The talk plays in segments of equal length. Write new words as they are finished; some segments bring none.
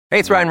Hey,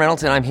 it's Ryan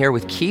Reynolds, and I'm here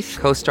with Keith,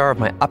 co-star of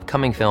my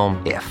upcoming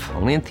film, If,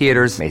 only in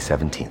theaters May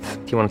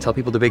 17th. Do you want to tell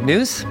people the big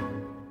news?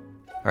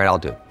 All right, I'll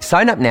do it.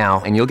 Sign up now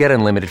and you'll get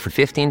unlimited for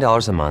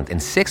 $15 a month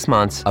and 6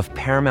 months of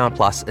Paramount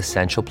Plus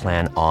Essential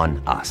Plan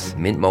on us.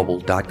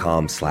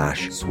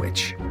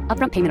 MintMobile.com/switch.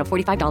 Upfront payment of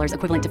 $45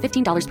 equivalent to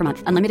 $15 per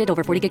month. Unlimited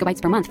over 40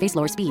 gigabytes per month. Face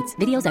lower speeds.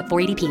 Videos at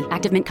 480p.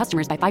 Active Mint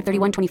customers by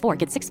 531.24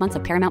 get 6 months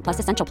of Paramount Plus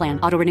Essential Plan.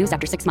 Auto renews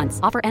after 6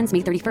 months. Offer ends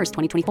May 31st,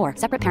 2024.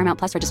 Separate Paramount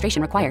Plus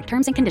registration required.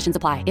 Terms and conditions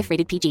apply if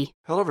rated PG.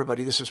 Hello,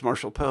 everybody. This is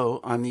Marshall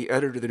Poe. I'm the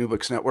editor of the New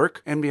Books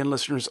Network. NBN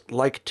listeners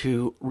like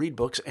to read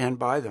books and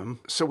buy them.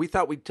 So we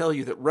thought we'd tell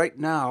you that right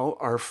now,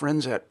 our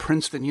friends at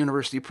Princeton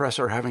University Press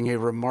are having a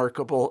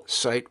remarkable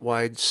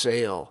site-wide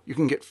sale. You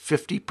can get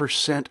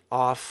 50%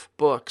 off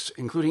books,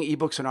 including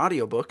ebooks and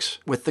audiobooks,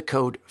 with the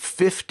code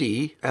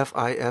 50,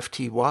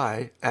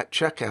 F-I-F-T-Y, at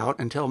checkout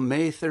until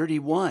May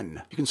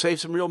 31. You can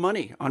save some real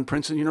money on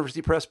Princeton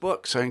University Press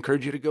books. I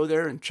encourage you to go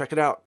there and check it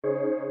out.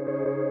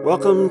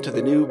 Welcome to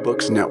the New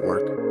Books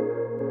Network.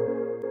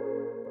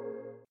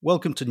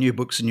 Welcome to New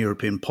Books in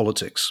European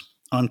Politics.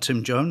 I'm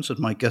Tim Jones, and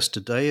my guest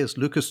today is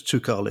Lucas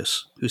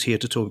Tsoukalis, who's here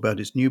to talk about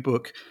his new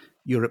book,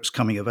 Europe's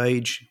Coming of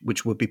Age,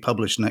 which will be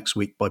published next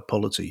week by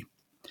Polity.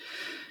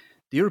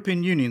 The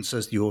European Union,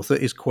 says the author,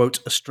 is, quote,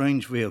 a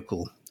strange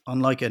vehicle,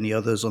 unlike any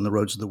others on the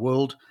roads of the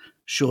world,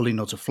 surely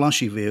not a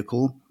flashy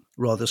vehicle,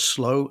 rather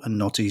slow and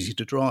not easy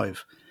to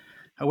drive.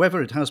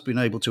 However, it has been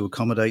able to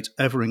accommodate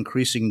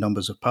ever-increasing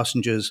numbers of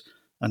passengers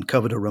and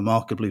covered a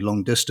remarkably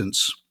long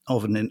distance,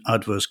 often in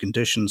adverse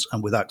conditions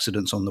and with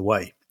accidents on the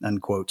way,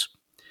 end quote.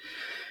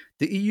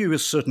 The EU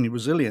is certainly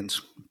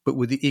resilient, but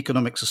with the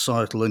economic,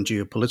 societal and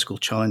geopolitical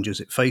challenges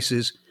it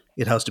faces,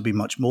 it has to be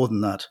much more than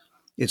that.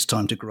 It's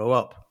time to grow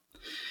up.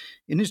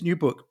 In his new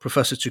book,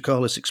 Professor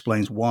Tsoukalis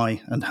explains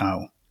why and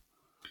how.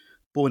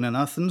 Born in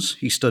Athens,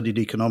 he studied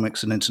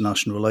economics and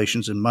international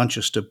relations in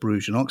Manchester,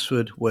 Bruges and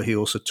Oxford, where he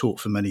also taught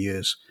for many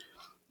years.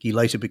 He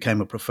later became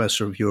a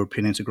professor of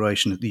European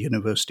integration at the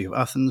University of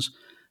Athens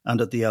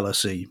and at the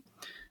LSE,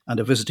 and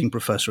a visiting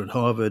professor at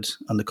Harvard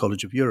and the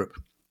College of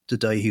Europe.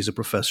 Today, he's a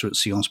professor at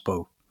Sciences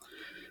Po.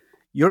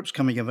 Europe's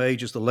Coming of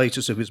Age is the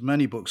latest of his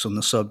many books on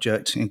the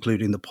subject,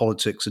 including The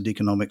Politics and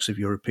Economics of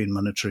European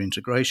Monetary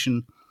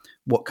Integration,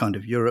 What Kind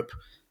of Europe,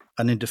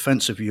 and In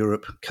Defense of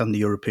Europe, Can the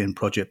European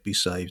Project Be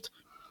Saved?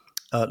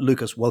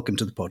 Lucas, welcome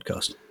to the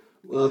podcast.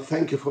 Well,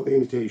 thank you for the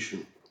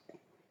invitation.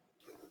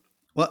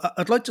 Well,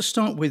 I'd like to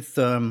start with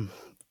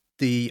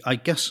the, I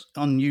guess,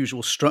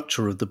 unusual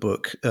structure of the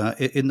book.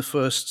 In the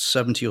first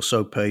 70 or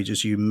so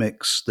pages, you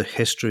mix the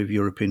history of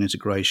European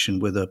integration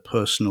with a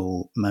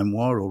personal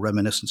memoir or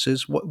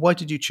reminiscences. Why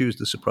did you choose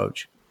this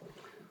approach?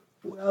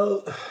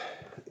 Well,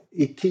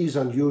 it is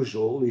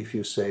unusual, if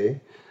you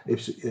say,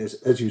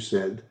 as you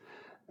said.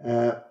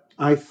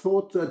 I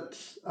thought that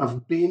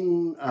I've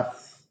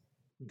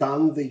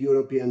done the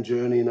European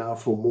journey now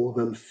for more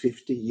than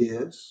 50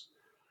 years.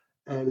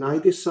 And I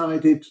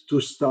decided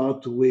to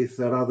start with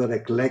a rather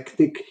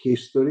eclectic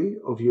history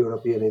of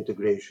European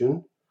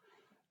integration,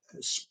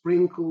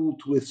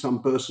 sprinkled with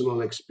some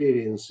personal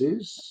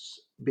experiences,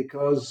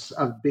 because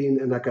I've been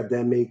an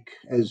academic,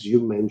 as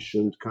you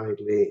mentioned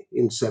kindly,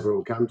 in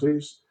several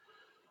countries.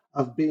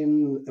 I've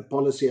been a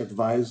policy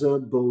advisor,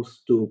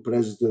 both to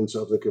presidents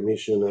of the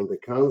Commission and the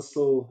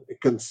Council, a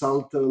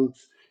consultant,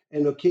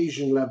 and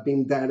occasionally I've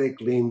been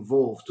directly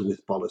involved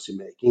with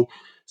policymaking.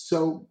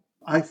 So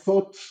I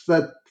thought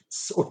that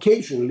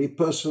occasionally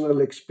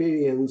personal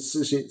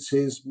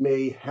experiences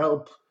may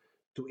help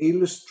to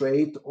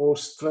illustrate or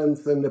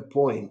strengthen a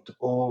point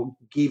or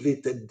give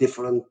it a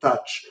different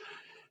touch.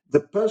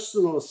 The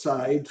personal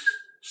side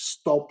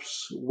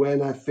stops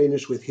when I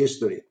finish with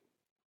history.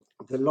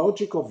 The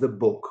logic of the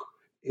book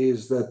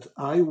is that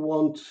I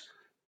want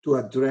to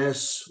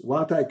address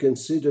what I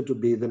consider to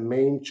be the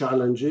main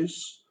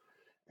challenges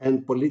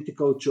and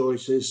political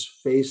choices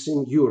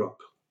facing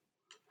Europe.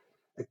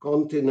 A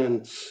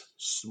continent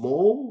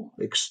small,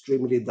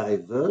 extremely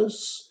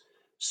diverse,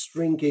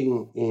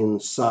 shrinking in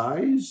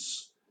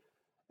size,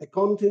 a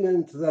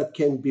continent that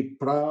can be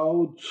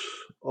proud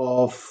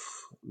of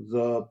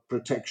the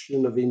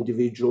protection of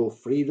individual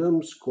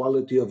freedoms,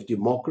 quality of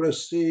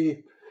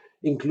democracy,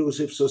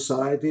 inclusive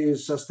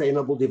societies,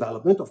 sustainable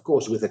development, of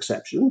course, with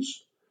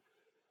exceptions,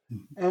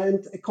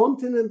 and a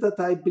continent that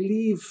I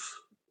believe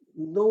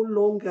no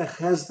longer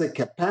has the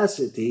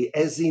capacity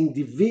as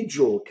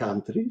individual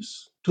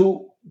countries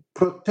to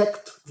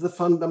protect the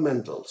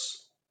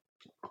fundamentals,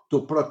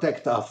 to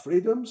protect our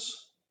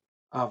freedoms,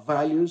 our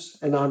values,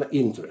 and our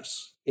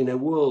interests in a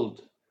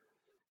world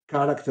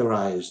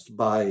characterized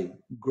by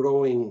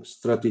growing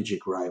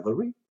strategic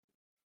rivalry,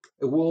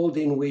 a world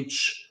in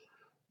which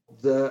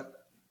the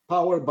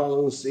power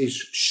balance is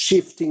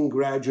shifting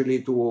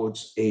gradually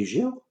towards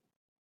Asia,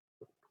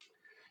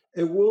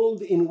 a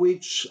world in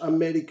which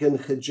American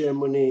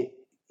hegemony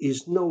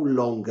is no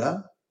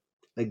longer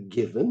a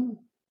given,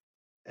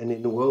 and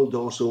in a world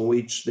also in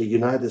which the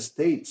United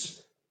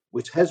States,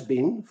 which has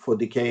been for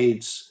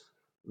decades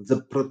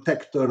the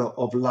protector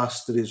of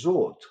last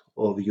resort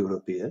of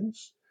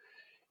Europeans,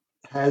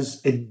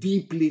 has a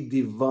deeply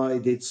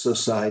divided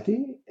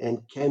society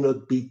and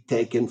cannot be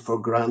taken for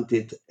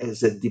granted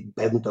as a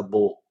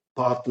dependable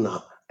partner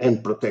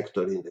and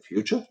protector in the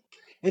future.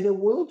 And a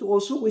world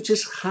also which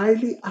is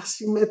highly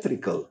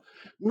asymmetrical,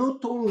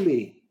 not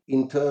only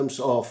in terms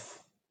of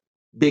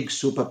big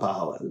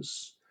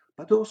superpowers,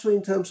 but also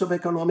in terms of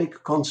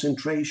economic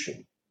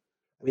concentration.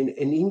 I mean,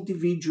 an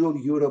individual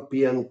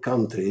European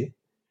country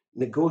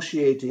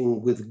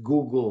negotiating with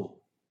Google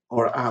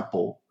or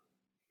Apple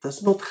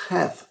does not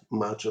have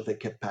much of a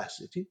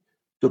capacity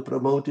to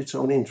promote its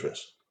own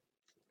interests.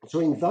 So,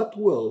 in that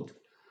world,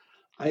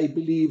 I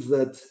believe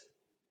that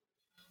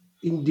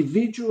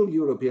individual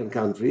European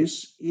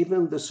countries,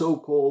 even the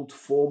so-called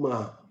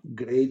former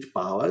great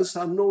powers,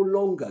 are no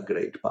longer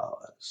great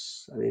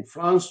powers. I mean,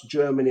 France,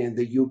 Germany, and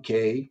the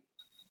UK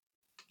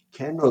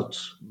cannot,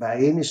 by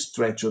any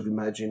stretch of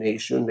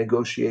imagination,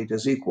 negotiate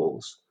as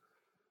equals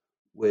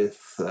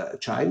with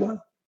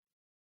China,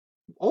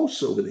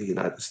 also with the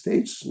United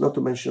States, not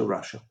to mention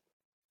Russia.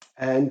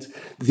 And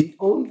the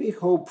only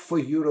hope for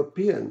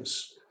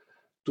Europeans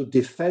to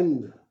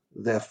defend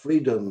their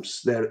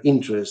freedoms, their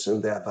interests,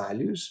 and their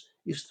values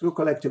is through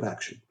collective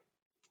action.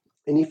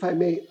 And if I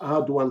may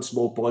add one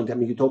small point, I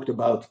mean,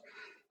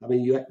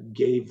 you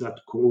gave that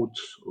quote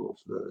of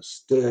the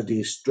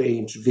sturdy,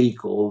 strange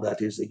vehicle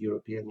that is the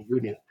European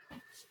Union.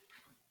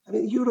 I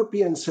mean,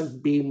 Europeans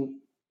have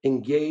been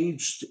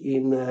engaged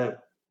in a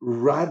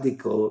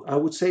radical, I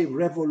would say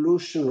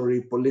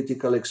revolutionary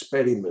political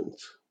experiment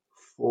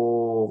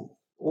for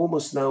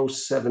almost now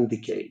 7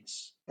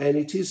 decades. And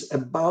it is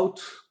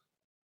about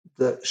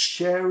the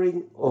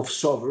sharing of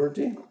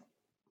sovereignty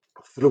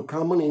through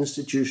common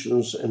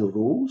institutions and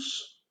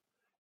rules,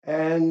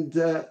 and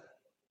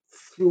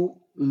through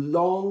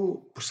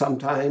long,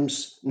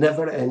 sometimes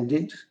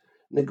never-ended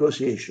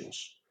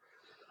negotiations.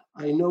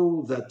 I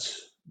know that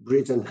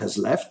Britain has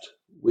left,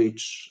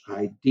 which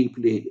I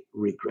deeply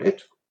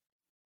regret.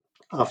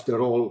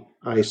 After all,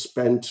 I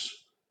spent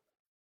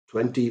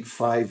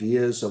 25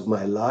 years of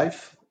my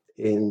life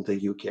in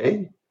the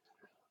UK.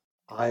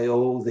 I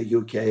owe the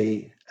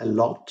UK a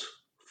lot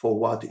for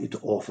what it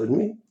offered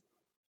me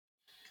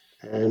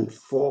and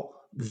for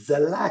the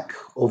lack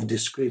of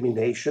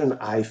discrimination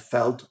I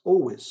felt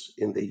always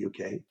in the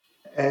UK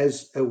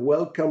as a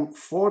welcome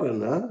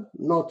foreigner,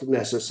 not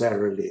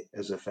necessarily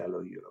as a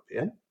fellow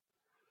European.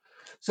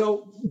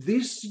 So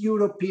this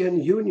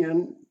European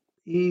Union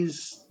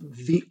is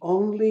the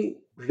only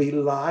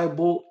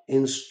reliable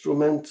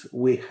instrument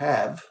we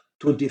have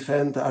to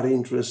defend our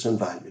interests and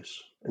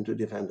values and to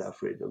defend our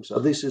freedom. So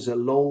this is a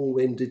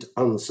long-winded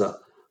answer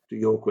to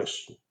your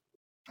question.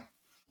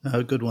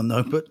 A good one,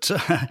 though. But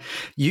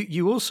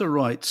you also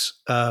write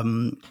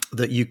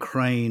that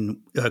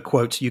Ukraine,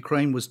 quote,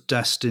 Ukraine was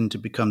destined to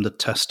become the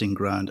testing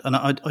ground. And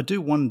I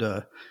do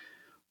wonder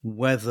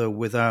whether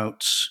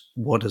without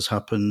what has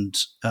happened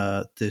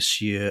this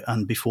year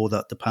and before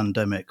that, the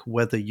pandemic,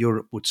 whether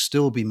Europe would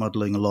still be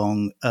muddling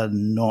along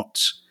and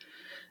not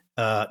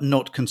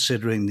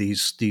considering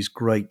these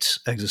great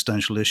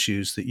existential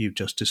issues that you've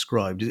just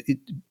described.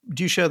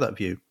 Do you share that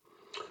view?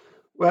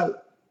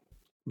 Well,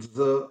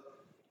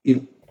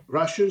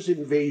 Russia's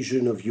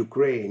invasion of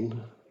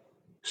Ukraine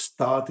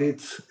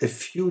started a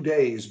few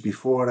days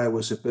before I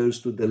was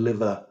supposed to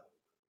deliver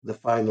the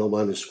final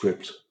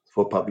manuscript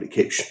for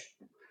publication.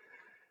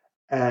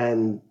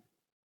 And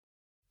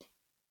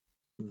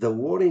the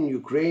war in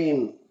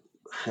Ukraine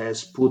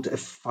has put a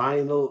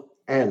final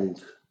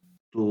end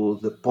to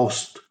the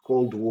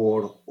post-Cold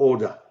War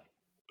order,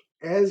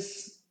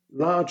 as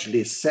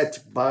largely set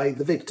by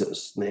the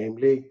victors,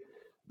 namely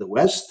the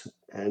West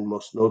and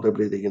most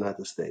notably the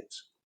United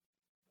States.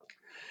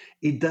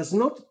 It does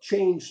not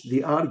change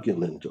the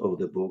argument of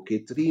the book,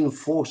 it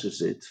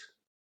reinforces it,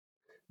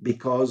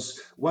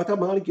 because what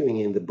I'm arguing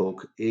in the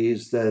book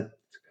is that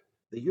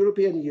the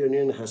European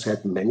Union has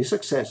had many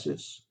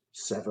successes,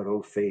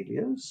 several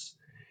failures.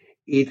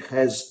 It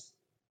has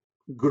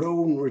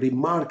grown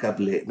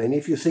remarkably. I mean,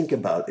 if you think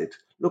about it,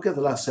 look at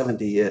the last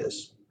 70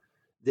 years.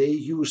 The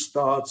EU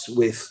starts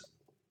with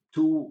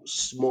 2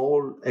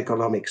 small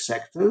economic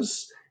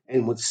sectors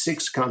and with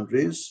 6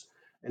 countries,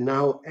 and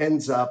now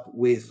ends up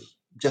with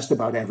just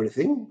about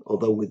everything,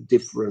 although with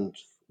different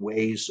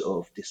ways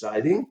of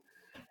deciding.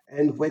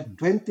 And with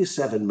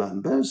 27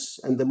 members,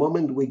 and the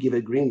moment we give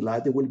a green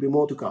light, there will be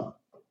more to come.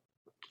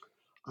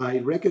 I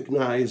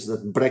recognize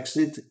that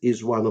Brexit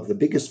is one of the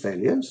biggest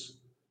failures.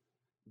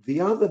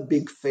 The other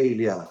big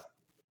failure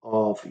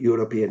of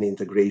European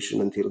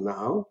integration until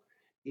now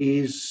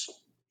is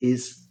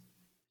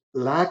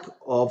lack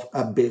of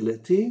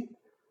ability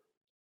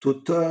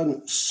to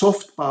turn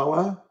soft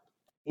power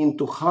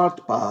into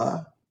hard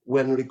power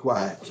when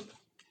required.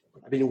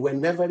 I mean,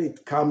 whenever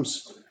it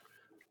comes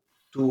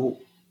to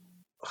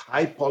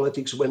high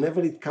politics,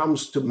 whenever it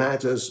comes to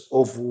matters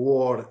of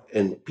war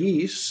and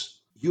peace,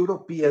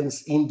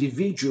 Europeans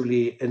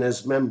individually and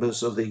as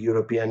members of the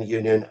European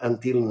Union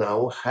until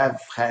now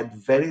have had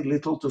very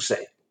little to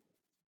say.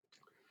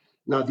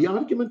 Now, the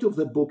argument of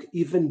the book,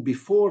 even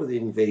before the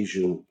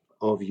invasion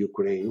of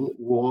Ukraine,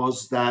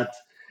 was that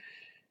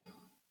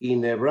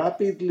in a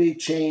rapidly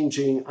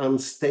changing,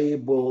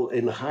 unstable,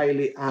 and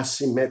highly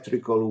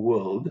asymmetrical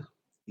world,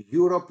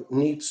 Europe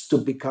needs to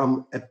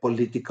become a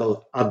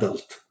political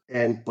adult.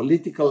 And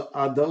political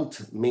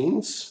adult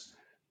means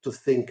to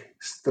think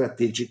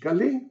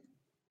strategically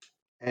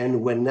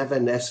and, whenever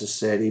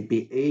necessary,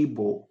 be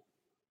able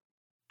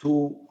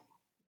to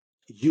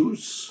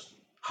use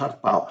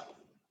hard power.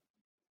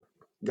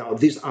 Now,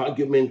 this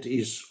argument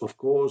is, of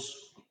course,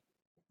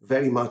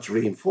 very much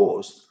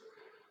reinforced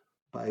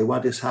by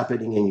what is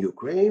happening in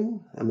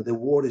Ukraine. I mean, the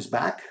war is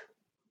back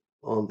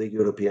on the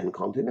European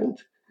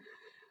continent.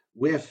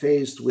 We're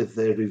faced with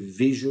a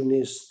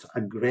revisionist,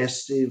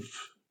 aggressive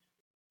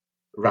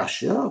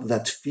Russia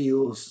that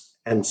feels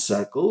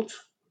encircled.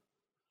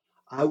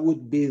 I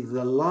would be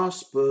the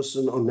last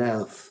person on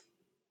earth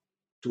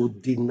to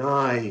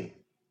deny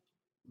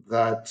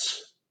that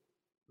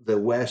the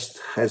West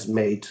has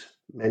made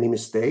many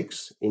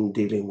mistakes in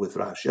dealing with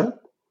Russia.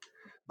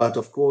 But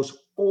of course,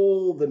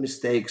 all the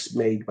mistakes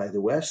made by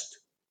the West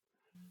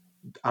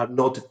are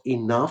not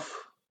enough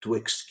to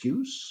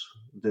excuse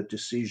the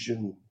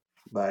decision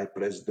by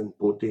President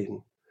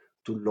Putin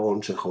to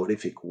launch a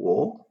horrific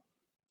war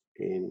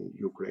in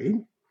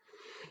Ukraine.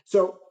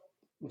 So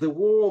the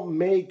war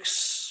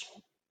makes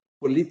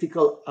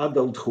political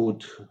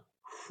adulthood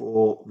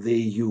for the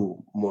EU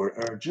more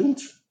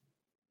urgent,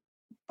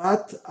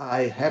 but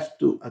I have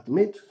to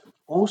admit,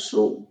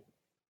 also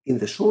in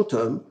the short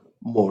term,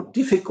 more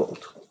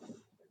difficult,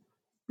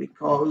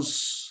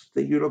 because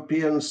the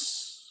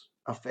Europeans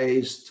are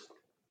faced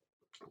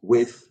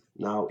with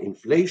now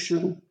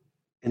inflation,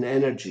 an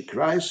energy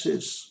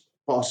crisis,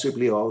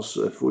 possibly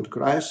also a food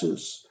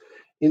crisis,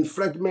 in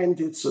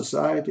fragmented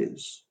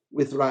societies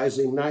with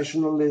rising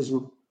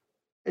nationalism,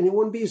 and it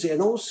won't be easy.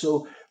 And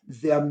also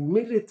their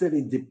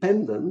military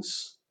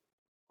dependence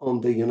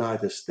on the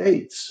United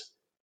States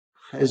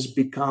has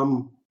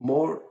become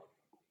more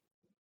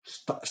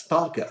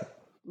starker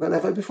than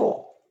ever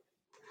before.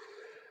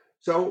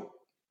 So,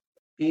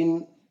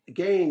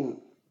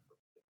 again,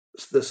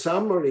 the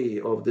summary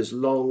of this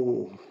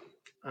long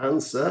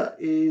answer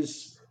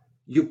is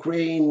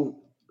Ukraine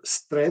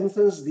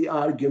strengthens the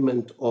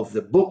argument of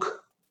the book,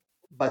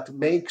 but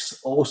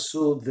makes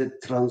also the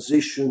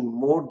transition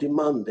more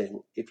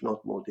demanding, if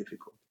not more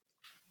difficult.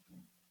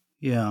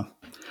 Yeah.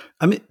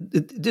 I mean,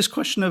 this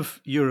question of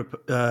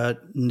Europe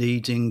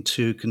needing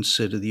to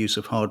consider the use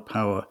of hard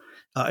power,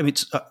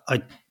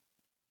 I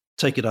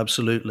take it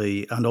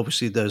absolutely. And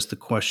obviously, there's the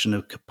question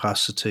of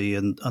capacity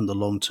and the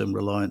long-term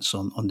reliance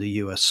on the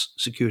US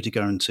security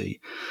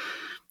guarantee.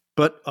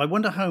 But I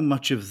wonder how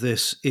much of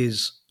this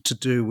is to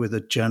do with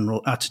a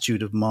general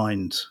attitude of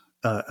mind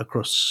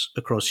across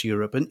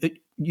Europe. And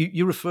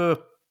you refer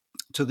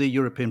to the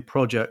European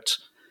project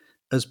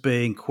as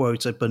being,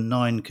 quote, a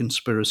benign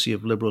conspiracy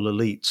of liberal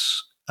elites.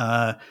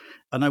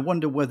 And I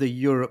wonder whether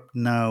Europe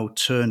now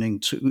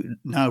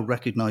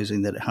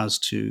recognizing that it has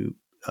to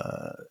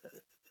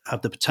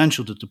have the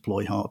potential to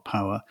deploy hard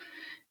power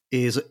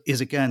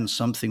is again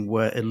something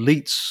where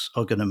elites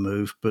are going to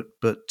move,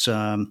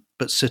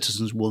 but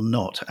citizens will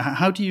not.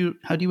 How do you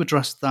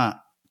address that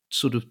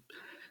sort of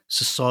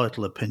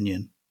societal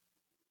opinion?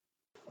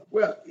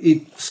 Well,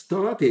 it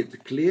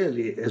started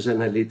clearly as an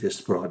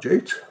elitist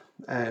project,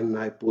 and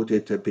I put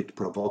it a bit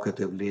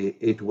provocatively,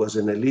 it was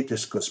an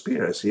elitist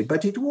conspiracy,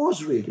 but it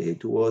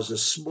was a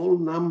small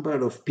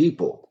number of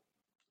people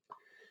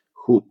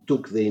who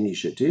took the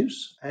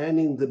initiatives, and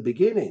in the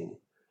beginning,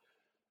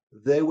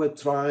 they were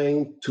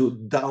trying to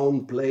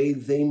downplay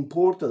the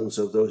importance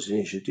of those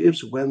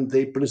initiatives when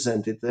they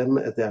presented them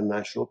at their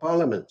national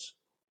parliaments.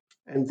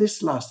 And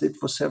this lasted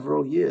for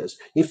several years.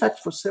 In fact,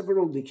 for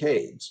several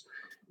decades,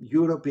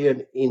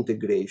 European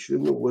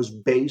integration was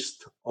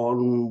based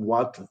on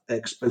what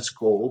experts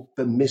call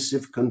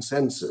permissive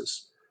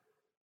consensus,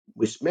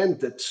 which meant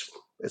that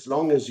as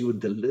long as you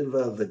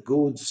deliver the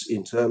goods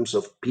in terms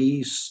of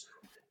peace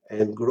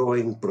and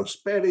growing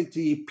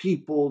prosperity,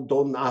 people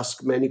don't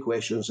ask many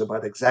questions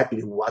about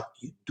exactly what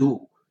you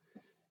do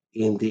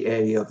in the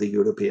area of the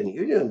European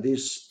Union.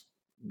 This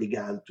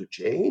began to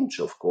change,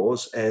 of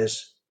course,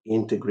 as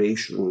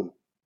integration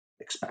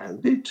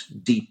expanded,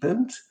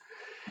 deepened,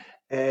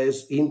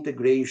 as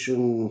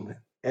integration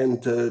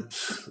entered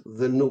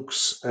the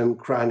nooks and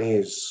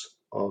crannies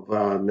of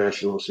our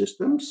national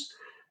systems.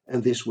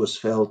 And this was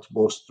felt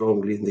more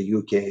strongly in the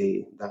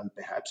UK than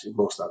perhaps in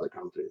most other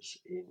countries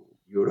in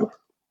Europe.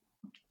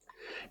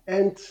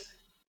 And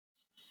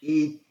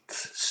it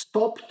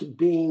stopped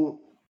being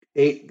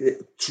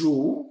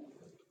true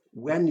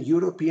when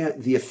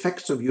the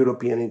effects of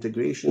European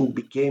integration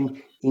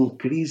became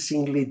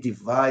increasingly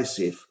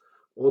divisive.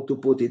 Or to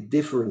put it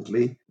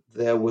differently,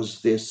 there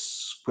was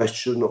this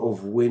question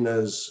of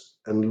winners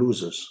and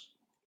losers.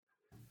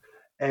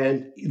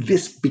 And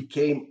this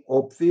became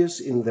obvious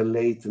in the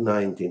late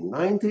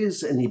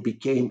 1990s, and it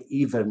became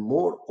even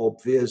more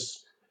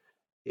obvious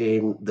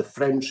in the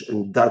French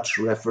and Dutch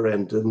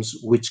referendums,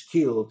 which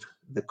killed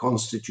the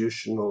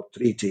constitutional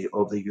treaty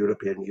of the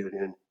European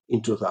Union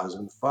in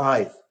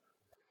 2005.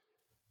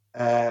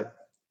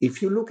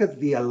 if you look at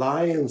the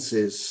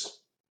alliances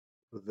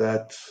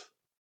that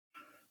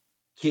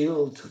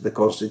killed the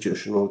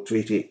constitutional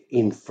treaty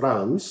in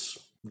France,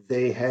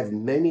 they have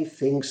many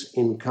things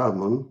in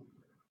common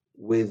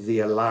with the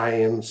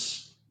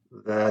alliance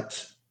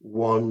that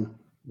won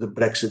the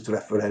Brexit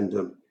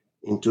referendum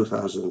in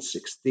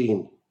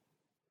 2016.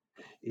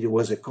 It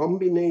was a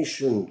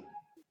combination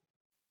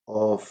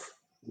of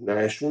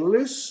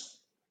nationalists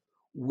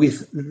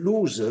with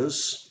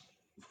losers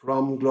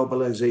from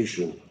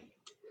globalization.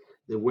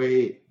 The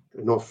way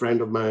a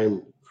friend of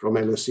mine from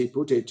LSE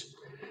put it,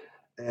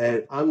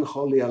 an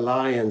unholy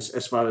alliance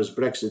as far as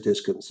Brexit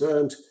is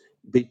concerned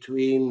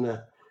between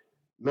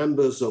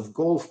members of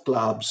golf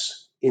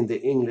clubs in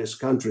the English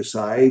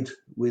countryside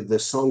with the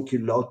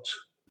sans-culotte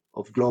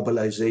of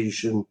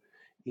globalization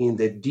in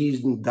the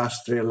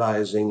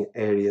deindustrializing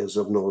areas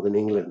of northern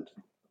England.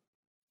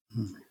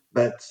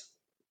 But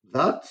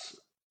that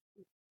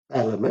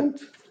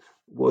element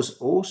was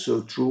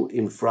also true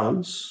in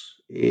France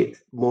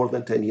more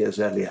than 10 years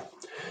earlier.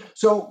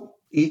 So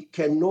it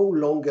can no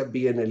longer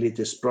be an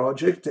elitist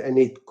project, and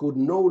it could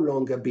no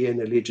longer be an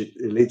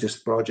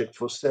elitist project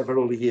for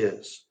several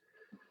years.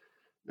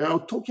 Now,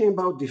 talking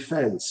about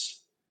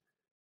defense,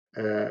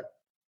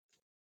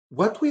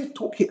 what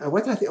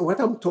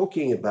I'm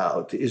talking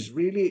about is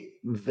really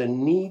the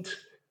need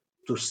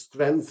to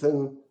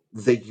strengthen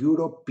the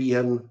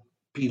European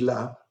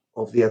pillar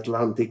of the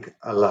Atlantic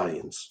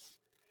Alliance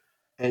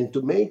and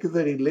to make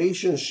the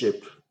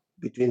relationship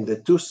between the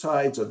two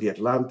sides of the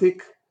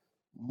Atlantic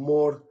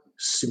more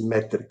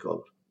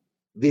symmetrical.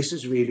 This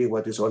is really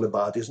what it's all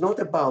about. It's not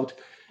about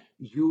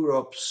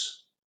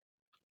Europe's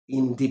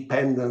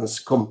independence,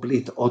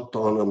 complete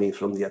autonomy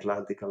from the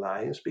Atlantic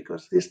Alliance,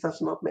 because this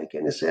does not make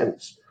any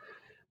sense.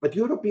 But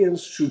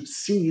Europeans should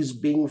cease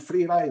being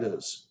free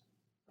riders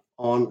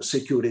on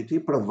security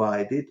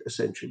provided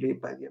essentially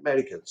by the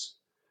Americans.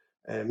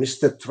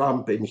 Mr.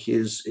 Trump, in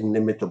his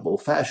inimitable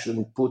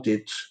fashion, put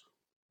it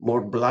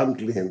more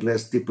bluntly and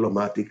less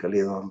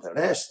diplomatically than the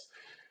rest.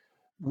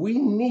 We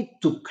need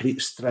to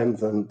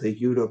strengthen the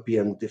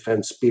European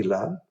defense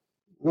pillar,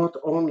 not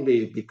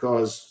only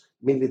because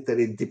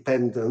military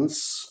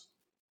dependence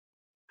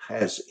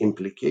has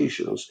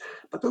implications,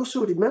 but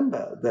also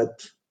remember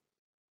that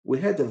we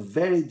had a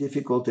very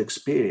difficult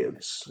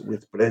experience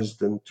with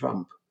President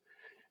Trump,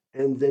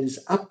 and there is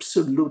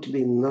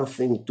absolutely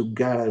nothing to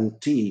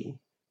guarantee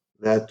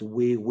that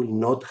we will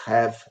not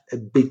have a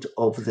bit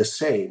of the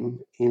same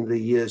in the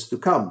years to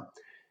come,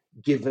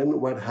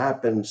 given what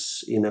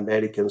happens in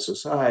American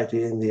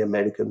society and the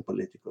American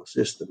political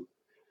system.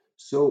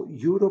 So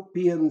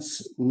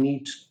Europeans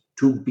need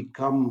to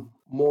become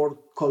more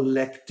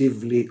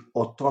collectively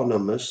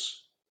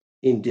autonomous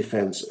in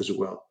defense as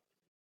well.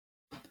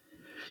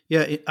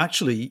 Yeah,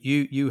 actually,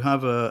 you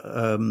have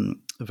a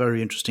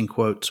very interesting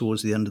quote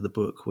towards the end of the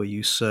book where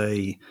you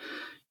say,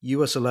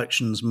 US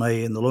elections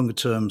may, in the longer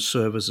term,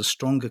 serve as a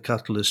stronger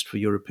catalyst for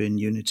European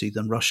unity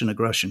than Russian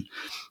aggression.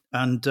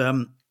 And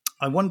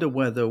I wonder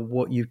whether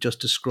what you've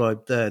just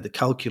described there, the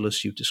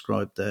calculus you've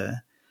described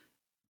there,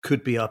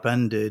 could be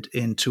upended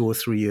in 2 or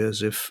 3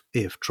 years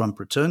if Trump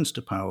returns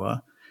to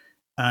power,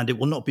 and it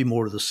will not be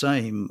more of the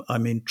same. I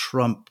mean,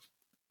 Trump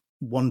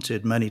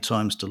wanted many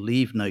times to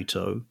leave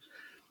NATO.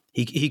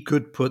 He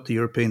could put the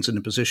Europeans in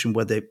a position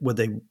where they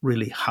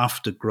really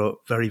have to grow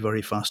very,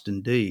 very fast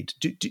indeed.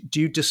 Do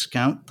you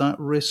discount that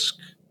risk?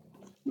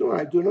 No,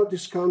 I do not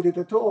discount it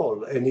at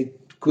all. And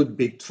it could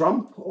be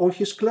Trump or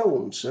his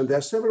clones, and there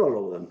are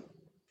several of them.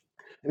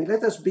 I mean,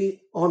 let us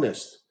be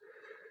honest.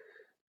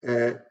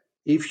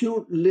 If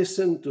you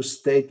listen to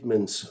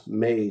statements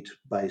made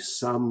by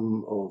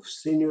some of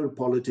senior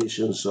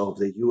politicians of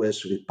the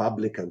US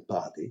Republican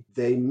Party,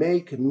 they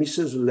make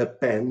Mrs. Le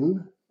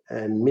Pen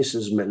and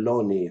Mrs.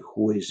 Meloni,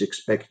 who is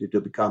expected to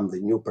become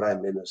the new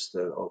Prime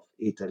Minister of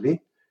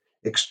Italy,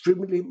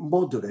 extremely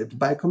moderate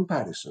by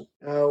comparison.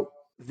 Now,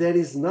 there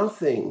is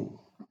nothing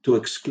to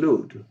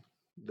exclude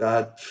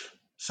that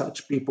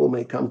such people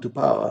may come to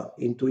power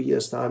in 2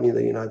 years' time in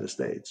the United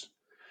States.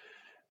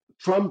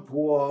 Trump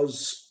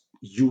was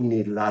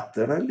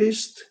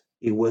unilateralist,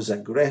 he was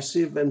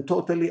aggressive and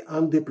totally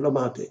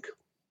undiplomatic.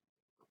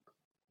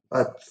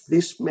 But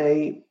this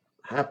may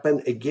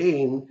happen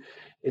again,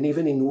 and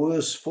even in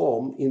worse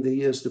form in the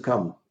years to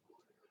come.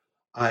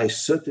 I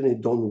certainly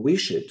don't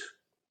wish it,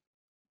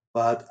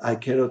 but I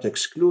cannot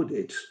exclude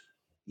it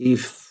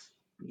if,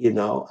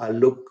 I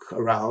look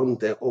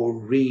around or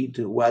read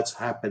what's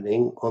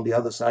happening on the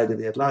other side of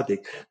the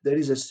Atlantic. There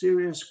is a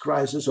serious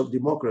crisis of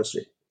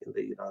democracy in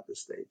the United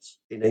States.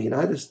 In a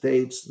United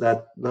States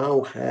that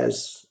now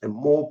has a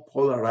more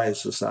polarized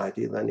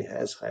society than it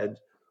has had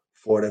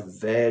for a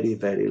very,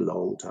 very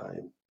long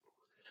time.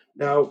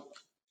 Now,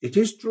 it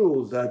is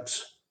true that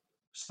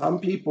some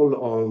people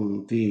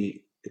on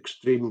the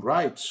extreme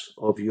rights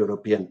of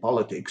European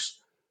politics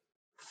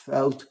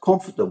felt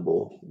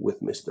comfortable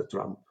with Mr.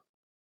 Trump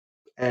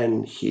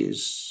and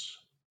his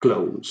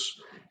clones,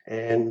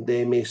 and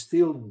they may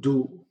still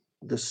do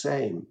the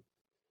same.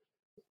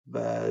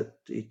 but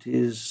it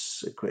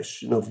is a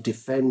question of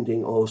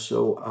defending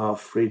also our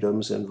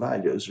freedoms and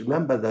values.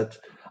 Remember that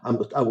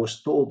I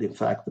was told, in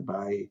fact,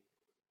 by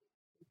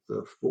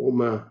the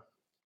former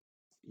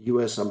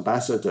US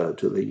ambassador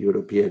to the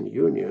European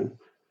Union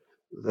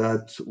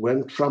that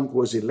when Trump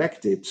was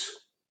elected,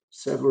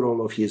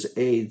 several of his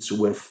aides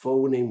were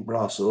phoning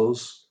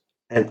Brussels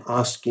and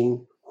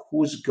asking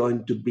who's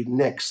going to be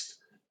next.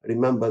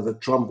 Remember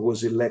that Trump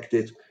was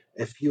elected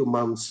a few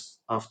months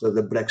after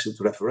the Brexit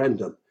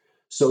referendum.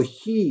 So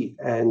he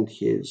and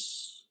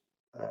his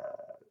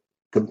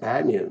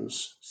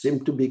companions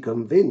seem to be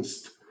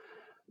convinced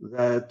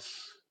that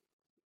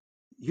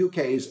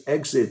UK's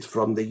exit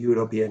from the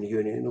European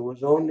Union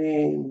was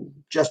only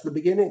just the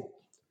beginning,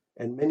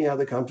 and many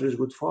other countries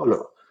would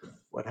follow.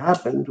 What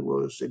happened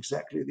was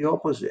exactly the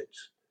opposite.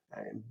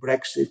 And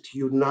Brexit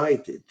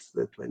united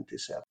the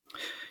 27.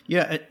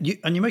 Yeah,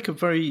 you make a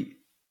very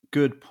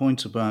good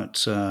point about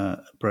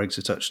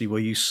Brexit, actually,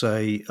 where you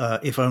say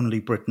if only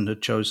Britain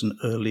had chosen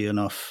early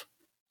enough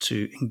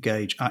to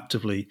engage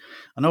actively.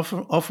 And I've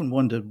often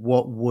wondered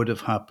what would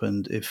have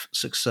happened if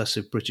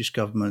successive British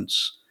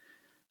governments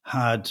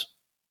had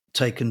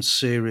taken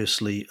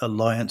seriously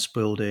alliance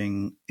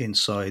building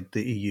inside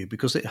the EU,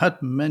 because it had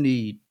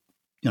many,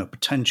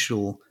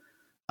 potential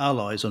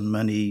allies on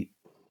many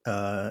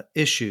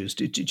issues.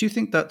 Do you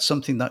think that's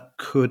something that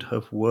could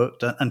have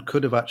worked and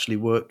could have actually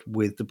worked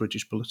with the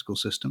British political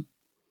system?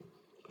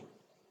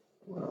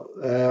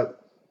 Well,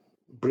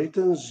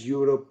 Britain's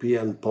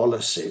European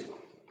policy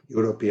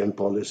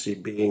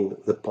being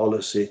the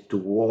policy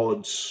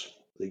towards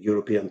the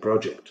European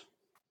project,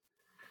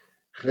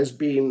 has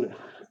been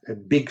a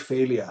big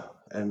failure,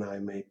 and I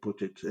may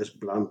put it as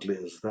bluntly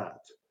as that,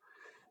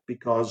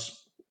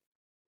 because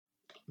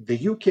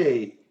the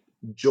UK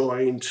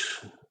joined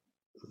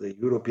the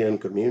European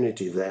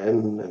community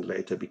then and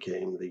later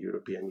became the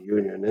European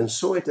Union and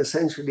saw it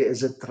essentially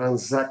as a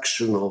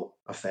transactional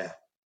affair.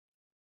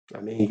 I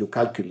mean, you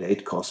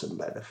calculate costs and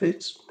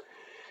benefits.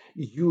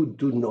 You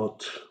do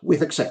not,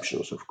 with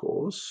exceptions, of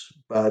course,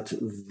 but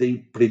the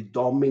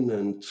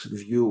predominant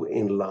view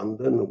in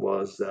London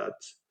was that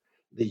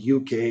the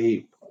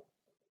UK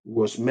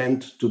was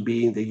meant to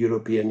be in the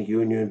European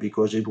Union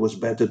because it was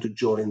better to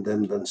join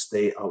them than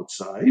stay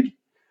outside,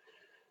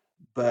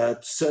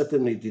 but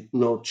certainly did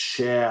not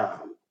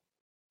share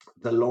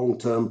the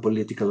long-term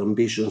political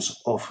ambitions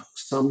of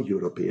some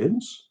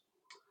Europeans.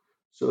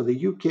 So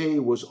the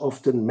UK was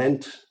often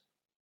meant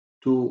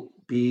to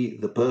be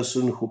the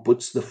person who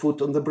puts the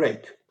foot on the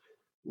brake.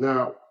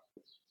 Now,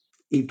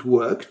 it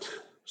worked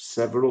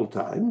several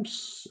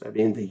times. I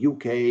mean, the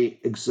UK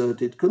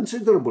exerted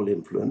considerable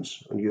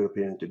influence on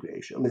European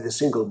integration. I mean, the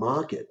single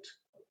market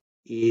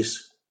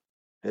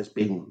has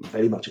been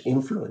very much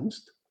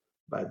influenced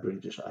by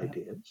British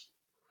ideas.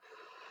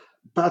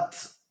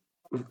 But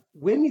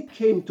when it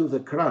came to the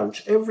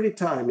crunch, every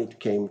time it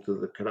came to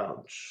the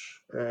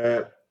crunch,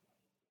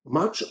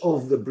 much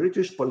of the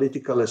British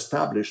political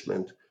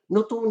establishment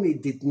not only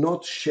did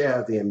not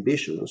share the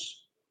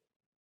ambitions,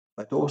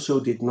 but also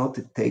did not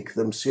take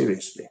them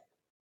seriously.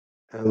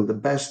 And the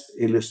best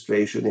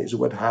illustration is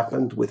what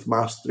happened with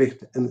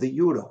Maastricht and the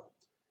euro.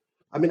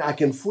 I mean, I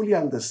can fully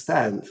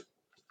understand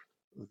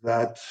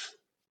that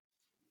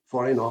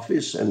Foreign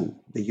Office and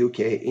the UK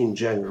in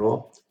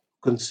general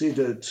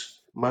considered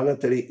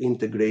monetary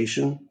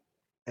integration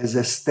as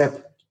a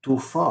step too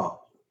far.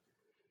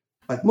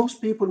 But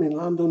most people in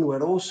London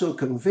were also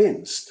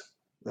convinced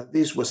that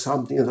this was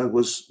something that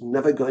was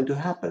never going to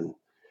happen.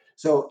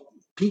 So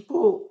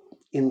people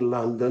in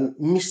London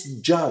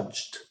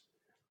misjudged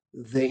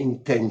the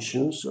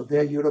intentions of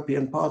their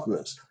European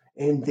partners,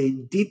 and they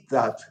did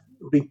that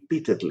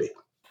repeatedly.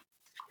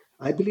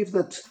 I believe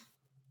that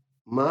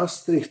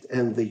Maastricht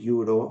and the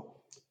euro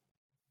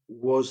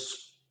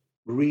was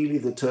really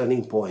the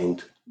turning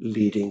point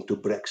leading to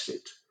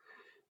Brexit,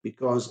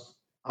 because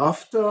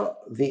after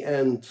the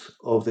end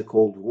of the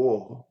Cold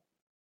War,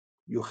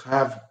 you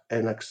have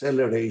an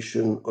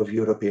acceleration of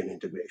European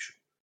integration,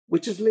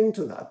 which is linked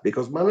to that,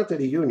 because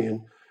monetary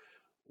union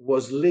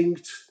was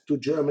linked to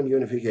German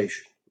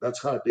unification.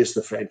 That's how at least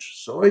the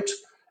French saw it.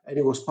 And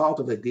it was part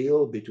of a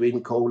deal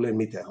between Kohl and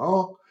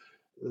Mitterrand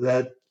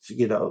that,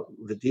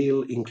 the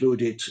deal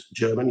included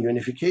German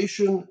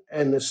unification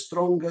and a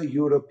stronger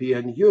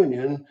European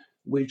Union,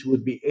 which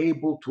would be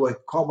able to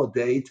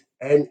accommodate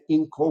and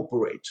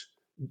incorporate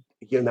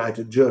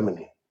United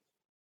Germany.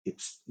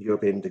 Its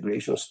European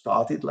integration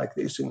started like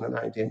this in the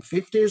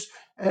 1950s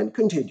and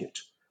continued.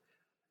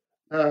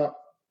 Now,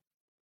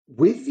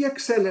 with the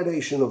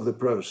acceleration of the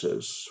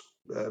process,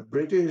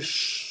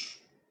 British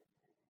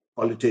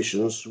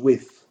politicians,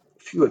 with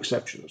few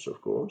exceptions,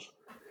 of course,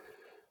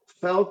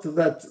 felt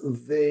that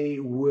they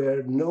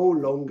were no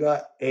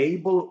longer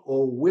able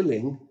or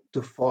willing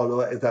to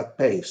follow at that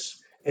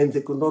pace, and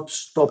they could not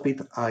stop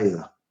it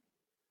either.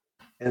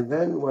 And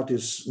then what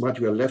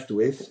we are left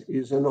with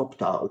is an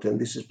opt-out, and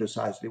this is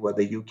precisely what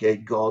the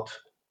UK got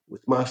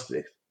with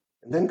Maastricht,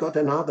 and then got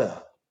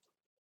another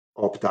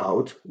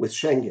opt-out with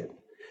Schengen.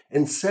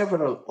 And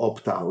several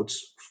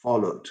opt-outs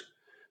followed.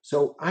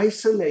 So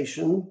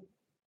isolation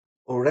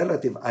or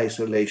relative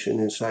isolation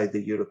inside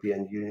the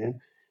European Union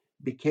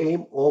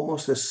became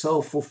almost a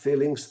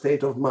self-fulfilling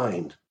state of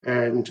mind.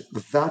 And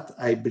that,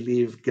 I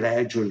believe,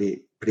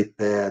 gradually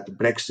prepared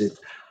Brexit.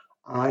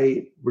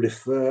 I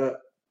refer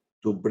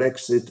to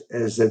Brexit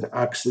as an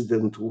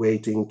accident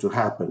waiting to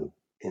happen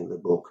in the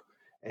book.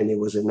 And it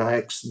was an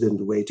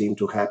accident waiting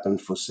to happen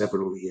for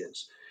several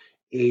years.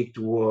 It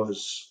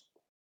was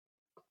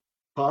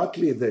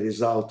partly the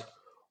result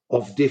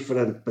of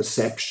different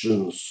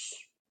perceptions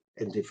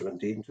and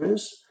different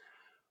interests,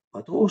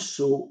 but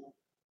also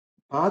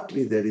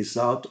partly the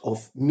result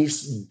of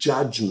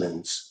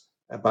misjudgments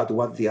about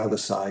what the other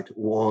side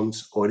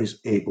wants or is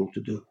able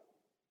to do.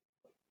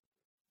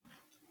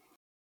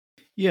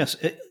 Yes,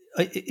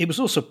 it was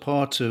also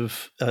part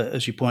of,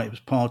 as you point, it was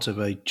part of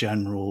a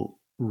general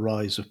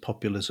rise of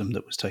populism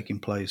that was taking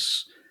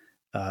place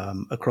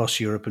across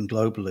Europe and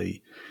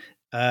globally.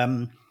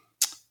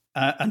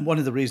 And one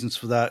of the reasons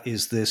for that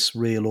is this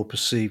real or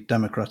perceived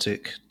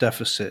democratic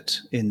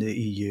deficit in the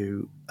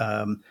EU,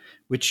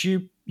 which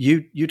you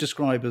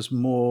describe as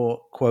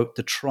more, quote,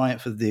 the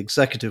triumph of the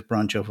executive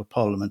branch over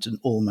parliament in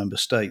all member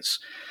states.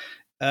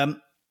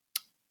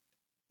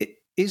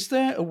 Is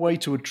there a way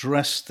to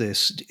address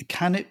this?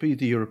 Can it be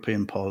the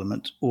European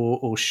Parliament,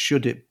 or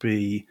should it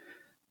be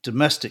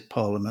domestic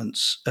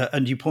parliaments?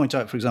 And you point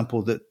out, for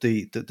example, that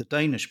the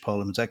Danish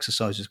Parliament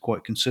exercises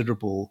quite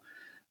considerable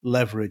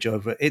leverage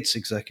over its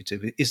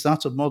executive. Is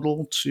that a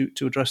model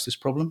to address this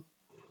problem?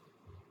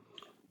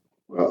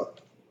 Well,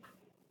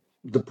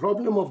 the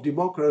problem of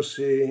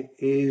democracy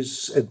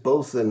is at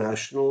both the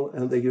national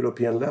and the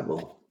European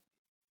level.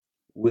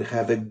 We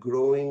have a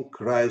growing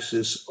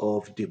crisis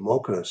of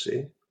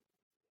democracy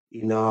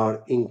in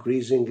our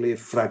increasingly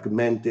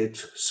fragmented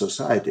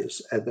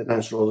societies at the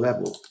national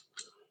level.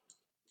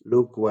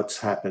 Look what's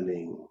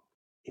happening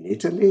in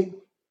Italy.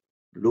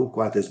 Look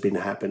what has been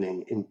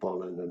happening in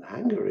Poland and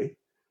Hungary.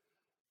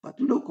 But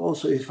look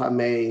also, if I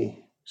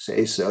may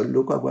say so,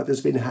 look at what has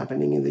been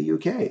happening in the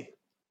UK.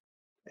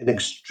 An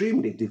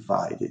extremely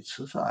divided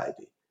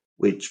society,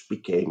 which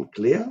became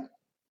clear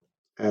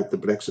at the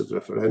Brexit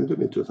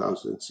referendum in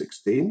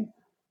 2016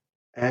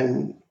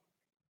 and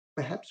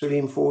perhaps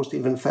reinforced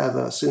even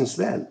further since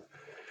then.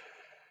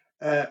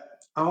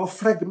 Our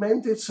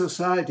fragmented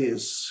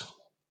societies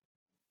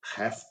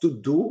have to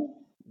do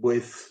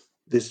with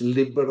this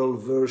liberal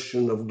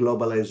version of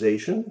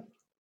globalization,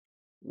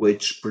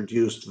 which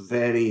produced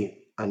very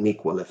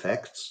unequal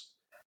effects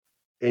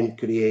and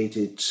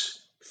created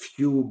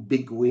few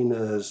big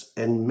winners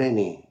and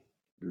many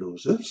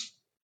losers.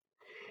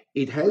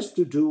 It has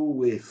to do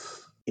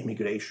with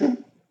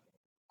immigration.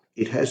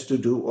 It has to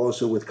do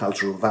also with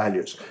cultural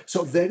values.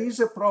 So there is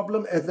a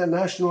problem at the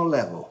national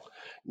level.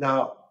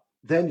 Now,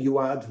 then you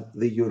add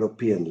the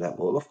European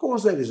level. Of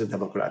course, there is a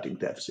democratic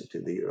deficit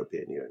in the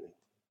European Union.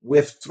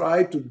 We've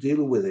tried to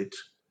deal with it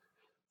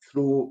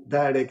through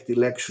direct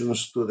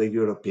elections to the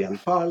European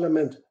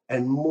Parliament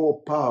and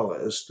more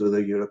powers to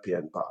the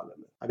European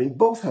Parliament. I mean,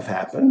 both have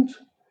happened.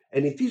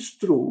 And it is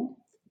true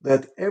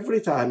that every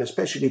time,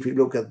 especially if you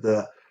look at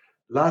the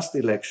last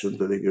election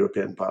to the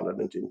European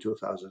Parliament in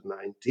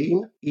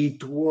 2019,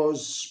 it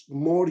was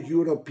more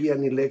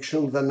European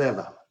election than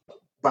ever.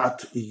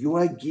 But you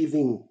are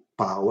giving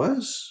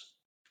powers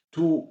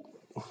to,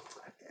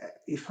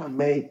 if I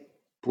may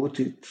put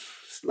it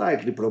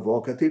slightly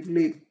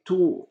provocatively,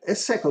 to a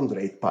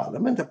second-rate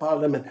parliament, a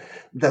parliament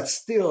that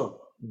still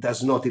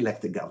does not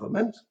elect a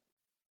government,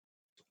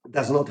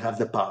 does not have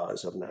the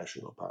powers of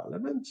national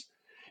parliaments,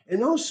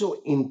 and also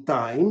in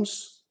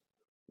times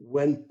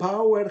when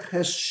power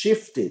has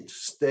shifted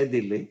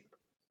steadily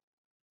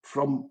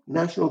from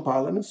national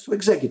parliaments to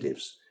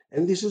executives.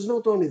 And this is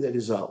not only the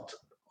result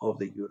of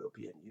the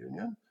European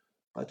Union,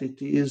 but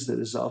it is the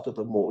result of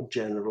a more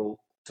general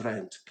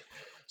trend.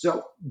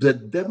 So the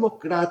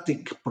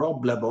democratic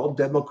problem or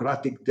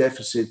democratic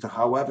deficit,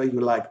 however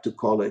you like to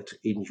call it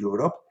in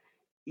Europe,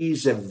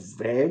 is a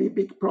very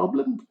big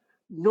problem,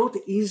 not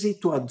easy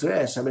to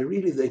address. I mean,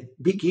 really, the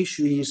big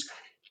issue is,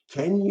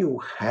 can you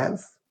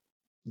have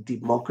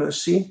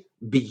democracy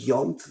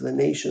beyond the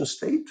nation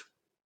state?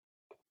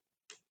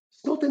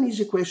 It's not an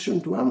easy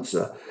question to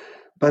answer,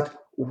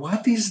 but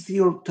what is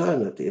the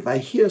alternative? I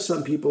hear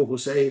some people who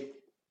say,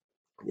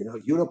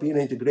 European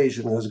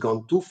integration has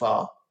gone too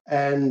far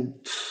and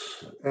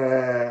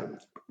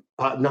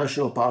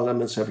national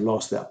parliaments have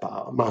lost their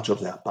power, much of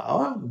their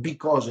power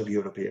because of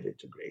European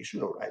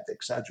integration. All right, they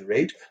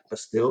exaggerate, but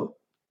still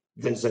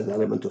there's an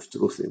element of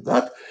truth in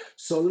that.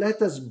 So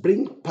let us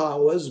bring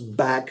powers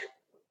back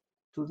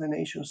to the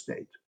nation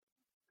state.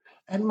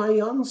 And my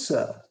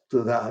answer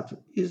to that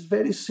is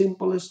very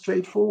simple and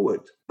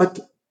straightforward. But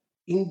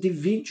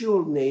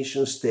individual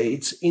nation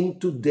states in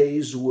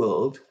today's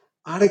world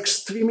are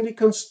extremely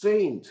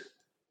constrained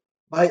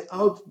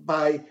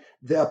by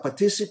their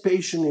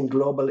participation in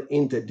global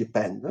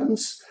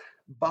interdependence,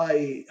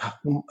 by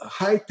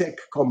high-tech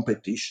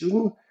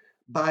competition,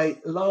 by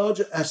large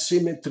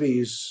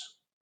asymmetries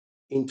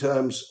in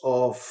terms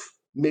of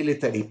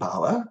military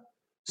power.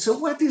 So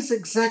what is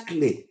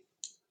exactly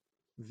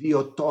the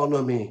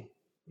autonomy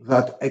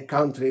that a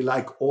country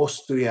like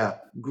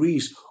Austria,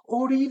 Greece,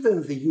 or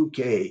even the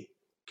UK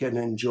can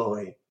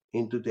enjoy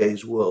in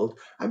today's world.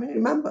 I mean,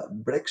 remember,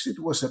 Brexit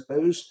was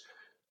supposed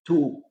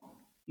to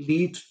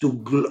lead to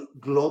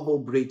global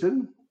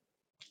Britain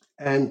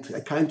and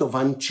a kind of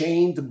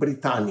unchained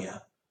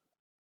Britannia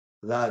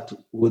that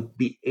would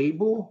be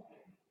able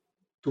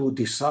to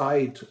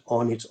decide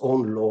on its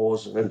own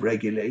laws and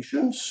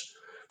regulations,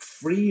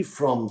 free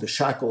from the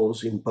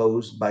shackles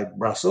imposed by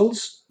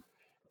Brussels,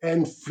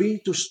 and free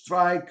to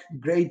strike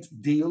great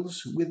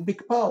deals with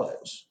big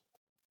powers.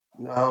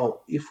 Now,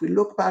 if we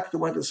look back to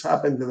what has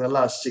happened in the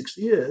last 6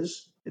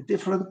 years, a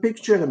different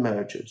picture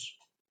emerges.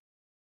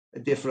 A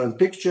different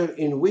picture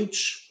in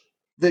which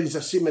there is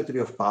a symmetry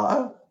of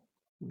power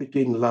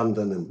between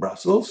London and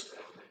Brussels,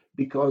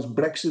 because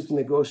Brexit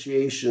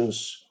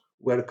negotiations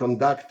were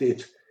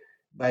conducted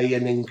by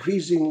an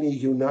increasingly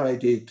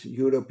united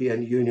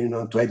European Union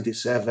on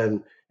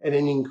 27 and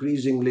an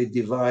increasingly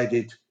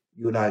divided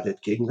United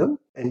Kingdom.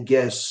 And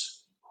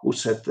guess who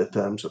set the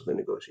terms of the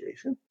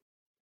negotiation?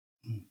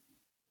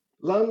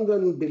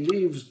 London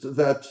believed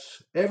that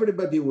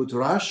everybody would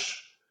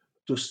rush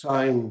to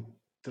sign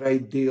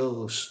trade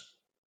deals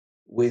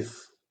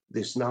with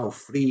this now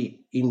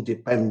free,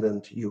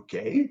 independent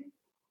UK.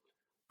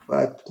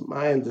 But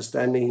my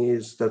understanding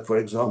is that, for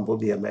example,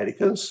 the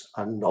Americans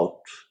are not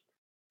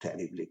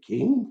terribly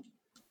keen.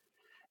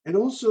 And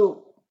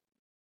also,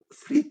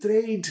 free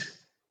trade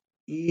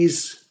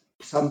is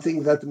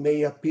something that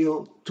may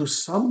appeal to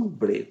some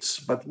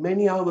Brits, but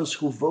many others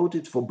who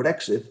voted for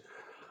Brexit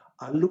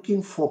are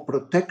looking for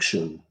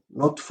protection,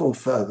 not for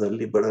further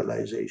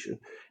liberalization.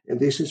 And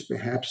this is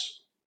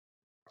perhaps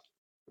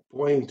a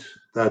point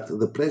that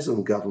the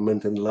present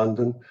government in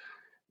London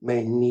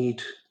may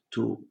need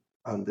to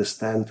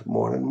understand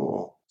more and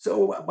more.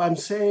 So I'm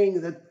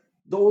saying that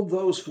all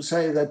those who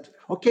say that,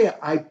 okay,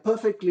 I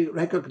perfectly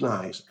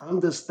recognize,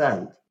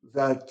 understand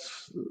that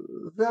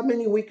there are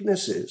many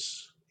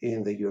weaknesses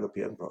in the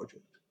European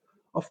project.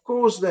 Of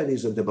course, there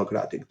is a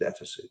democratic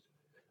deficit.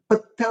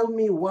 But tell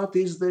me, what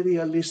is the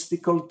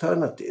realistic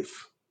alternative?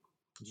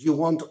 Do you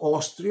want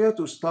Austria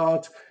to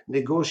start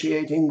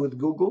negotiating with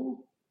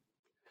Google?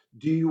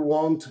 Do you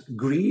want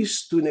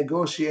Greece to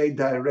negotiate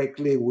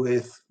directly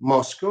with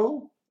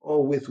Moscow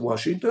or with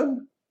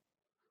Washington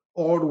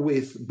or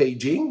with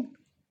Beijing?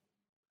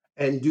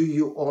 And do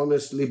you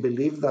honestly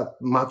believe that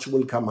much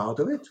will come out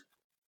of it?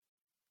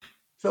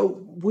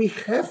 So we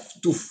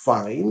have to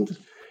find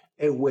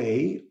a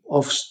way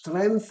of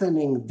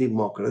strengthening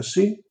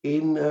democracy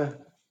in a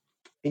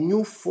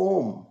new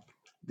form.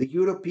 The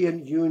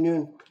European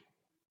Union,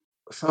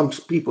 some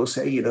people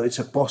say, it's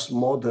a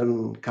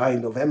postmodern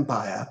kind of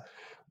empire.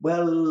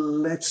 Well,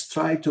 let's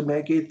try to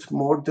make it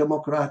more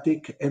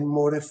democratic and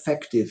more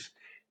effective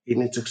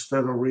in its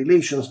external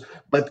relations.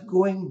 But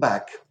going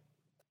back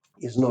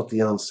is not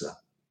the answer,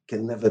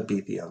 can never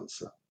be the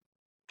answer.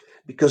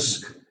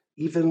 Because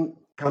even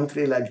a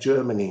country like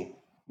Germany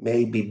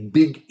may be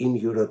big in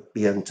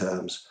European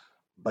terms,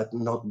 but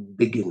not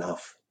big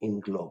enough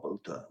in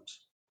global terms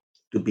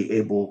to be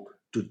able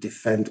to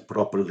defend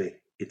properly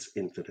its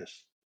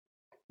interests.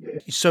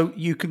 So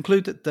you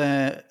conclude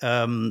that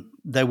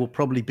there will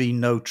probably be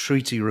no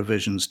treaty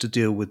revisions to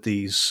deal with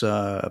these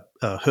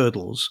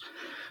hurdles,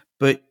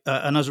 but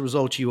and as a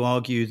result, you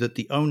argue that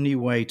the only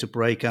way to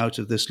break out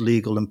of this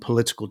legal and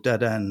political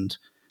dead end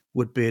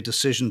would be a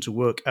decision to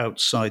work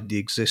outside the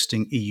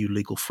existing EU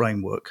legal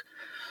framework.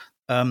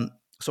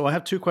 So I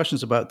have two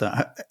questions about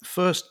that.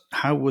 First,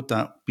 how would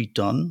that be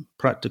done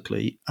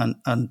practically?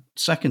 And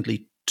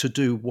secondly, to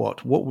do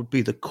what? What would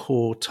be the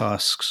core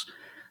tasks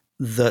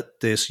that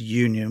this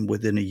union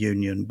within a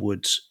union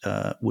would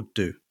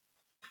do?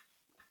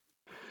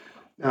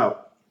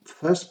 Now,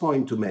 first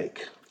point to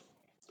make,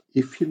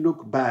 if you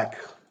look back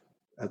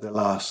at the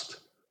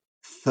last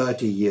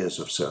 30 years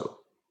or so,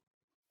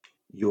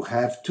 you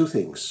have two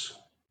things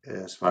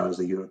as far as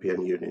the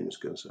European Union is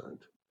concerned.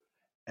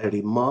 A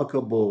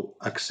remarkable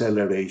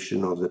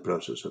acceleration of the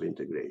process of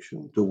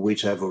integration, to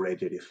which I've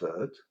already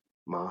referred,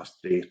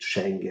 Maastricht,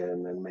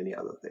 Schengen, and many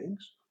other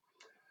things.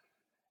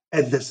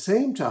 At the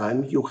same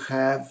time, you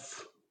have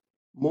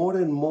more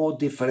and more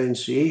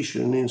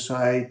differentiation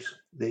inside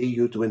the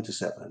EU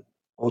 27.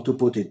 Or to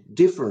put it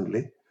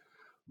differently,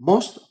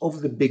 most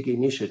of the big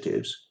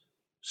initiatives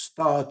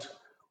start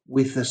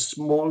with a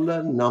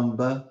smaller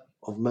number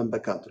of member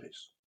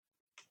countries.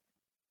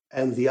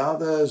 And the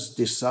others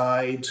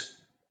decide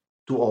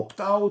to opt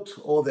out,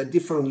 or there are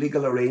different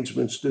legal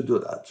arrangements to do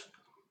that.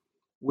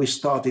 We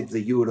started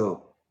the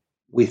euro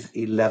with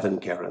 11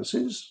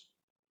 currencies.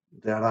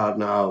 There are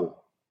now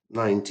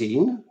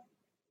 19,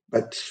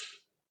 but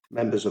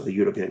members of the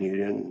European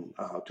Union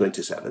are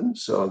 27,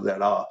 so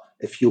there are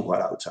a few who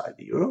are outside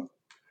the euro.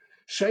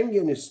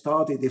 Schengen is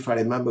started, if I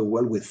remember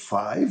well, with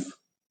 5,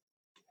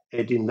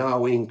 and it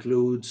now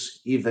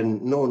includes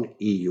even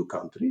non-EU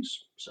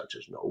countries, such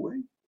as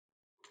Norway.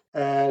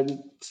 And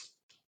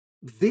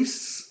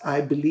this,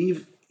 I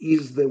believe,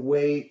 is the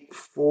way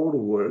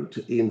forward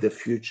in the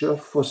future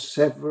for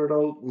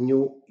several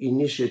new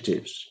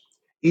initiatives.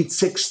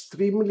 It's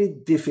extremely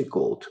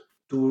difficult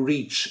to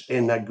reach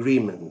an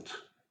agreement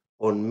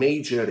on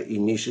major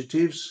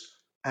initiatives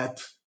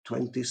at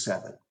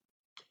 27.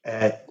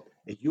 At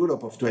a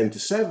Europe of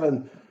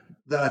 27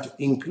 that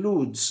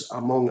includes,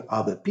 among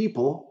other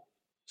people,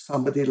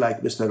 somebody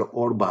like Mr.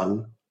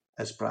 Orban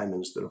as Prime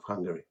Minister of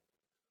Hungary.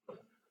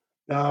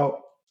 Now,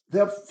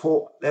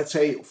 therefore, let's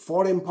say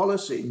foreign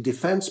policy,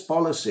 defense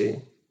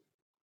policy,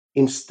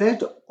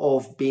 instead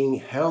of being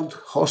held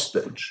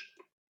hostage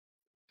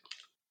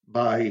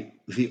by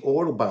the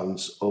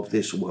Orbans of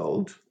this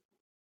world,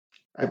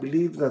 I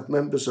believe that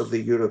members of the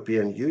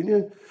European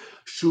Union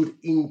should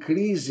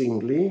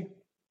increasingly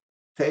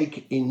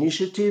take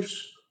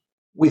initiatives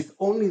with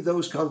only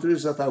those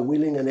countries that are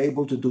willing and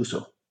able to do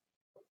so.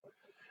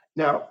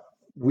 Now,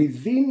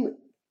 within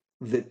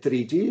the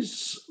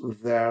treaties,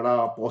 there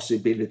are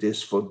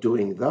possibilities for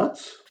doing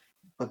that,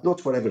 but not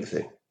for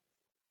everything.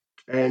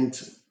 And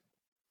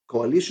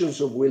coalitions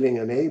of willing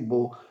and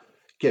able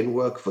can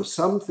work for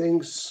some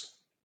things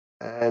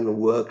and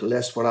work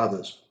less for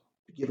others.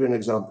 To give you an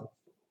example,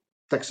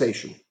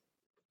 taxation.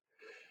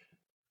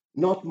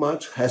 Not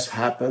much has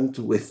happened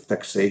with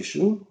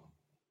taxation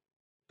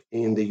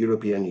in the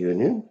European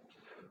Union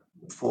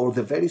for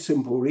the very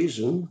simple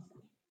reason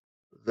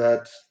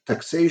that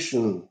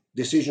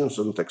decisions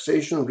on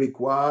taxation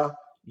require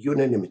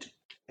unanimity.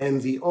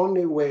 And the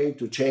only way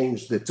to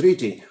change the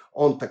treaty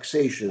on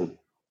taxation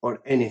or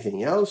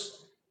anything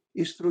else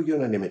is through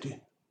unanimity.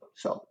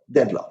 So,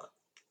 deadlock.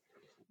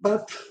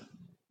 But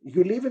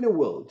you live in a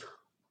world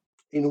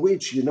in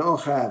which you now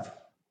have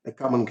a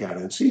common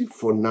currency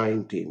for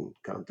 19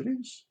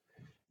 countries.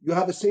 You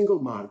have a single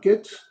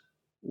market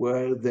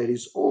where there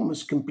is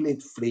almost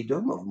complete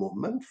freedom of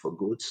movement for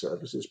goods,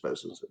 services,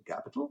 persons, and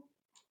capital.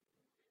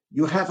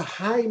 You have a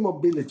high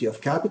mobility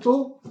of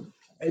capital,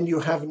 and you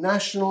have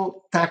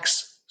national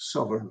tax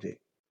sovereignty.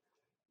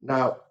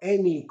 Now,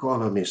 any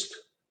economist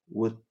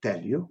would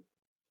tell you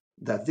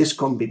that this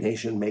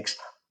combination makes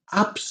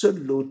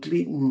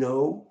absolutely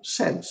no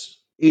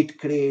sense. It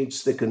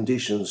creates the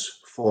conditions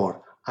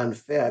for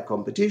unfair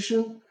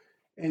competition,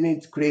 and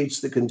it creates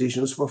the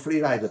conditions for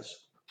free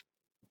riders.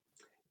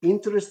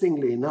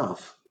 Interestingly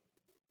enough,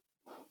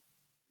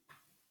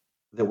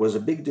 there was a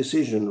big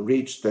decision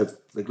reached at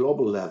the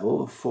global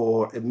level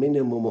for a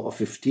minimum of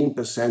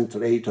 15%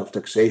 rate of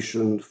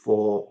taxation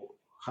for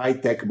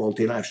high-tech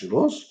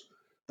multinationals.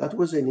 That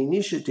was an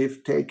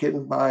initiative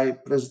taken by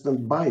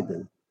President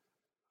Biden.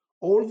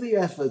 All the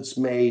efforts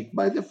made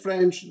by the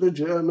French, the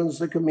Germans,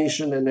 the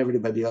Commission, and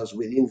everybody else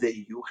within the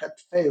EU had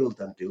failed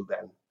until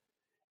then.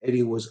 And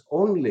it was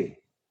only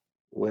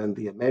when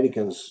the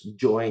Americans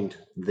joined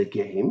the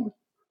game,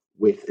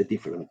 with a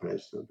different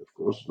president, of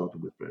course, not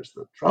with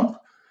President Trump,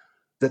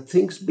 that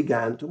things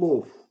began to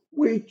move,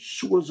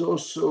 which was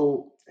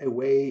also a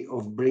way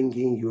of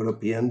bringing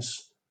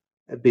Europeans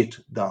a bit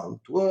down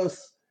to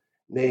earth,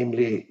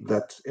 namely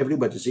that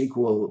everybody's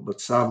equal, but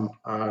some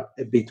are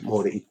a bit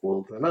more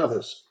equal than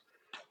others.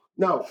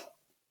 Now,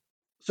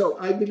 so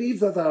I believe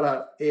that there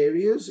are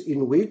areas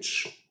in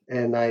which,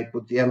 and I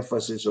put the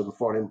emphasis on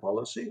foreign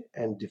policy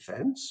and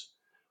defense,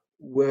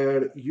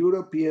 where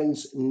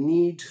Europeans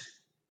need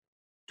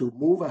to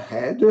move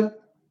ahead.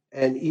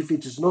 And if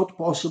it is not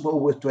possible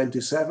with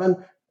 27,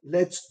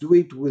 let's do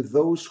it with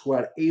those who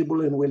are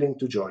able and willing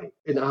to join.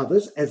 And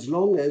others, as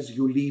long as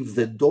you leave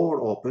the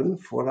door open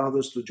for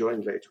others to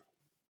join later.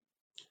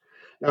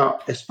 Now,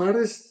 as far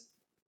as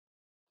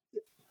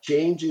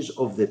changes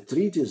of the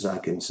treaties are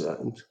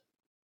concerned,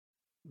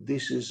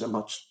 this is a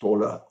much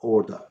taller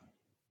order,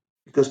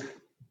 because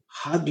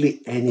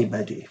hardly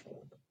anybody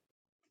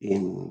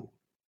in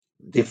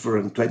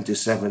different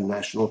 27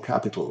 national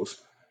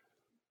capitals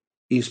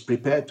is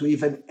prepared to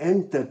even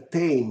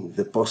entertain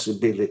the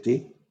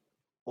possibility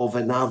of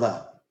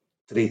another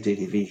treaty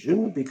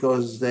revision,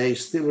 because they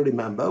still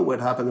remember what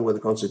happened with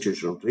the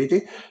Constitutional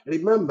Treaty.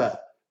 Remember,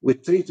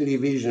 with treaty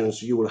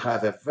revisions, you will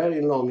have a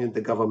very long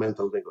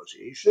intergovernmental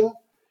negotiation.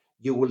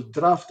 You will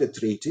draft a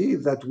treaty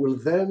that will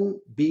then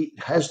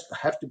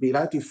have to be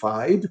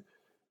ratified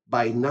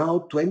by now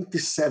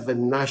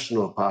 27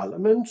 national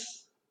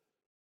parliaments.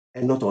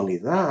 And not only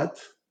that,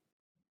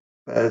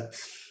 but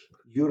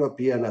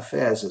European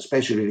affairs,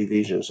 especially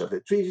revisions of the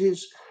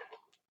treaties,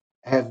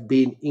 have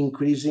been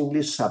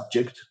increasingly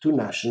subject to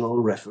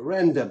national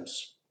referendums.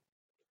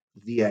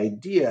 The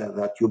idea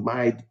that you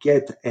might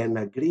get an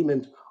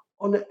agreement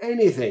on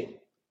anything,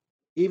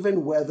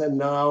 even whether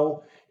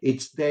now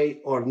it's day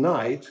or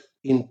night,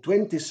 in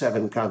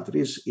 27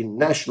 countries in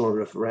national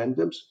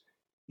referendums,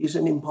 is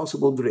an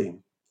impossible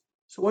dream.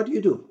 So what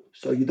do?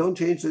 So you don't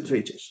change the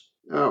treaties.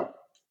 Now,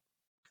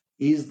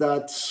 is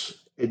that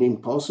an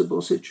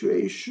impossible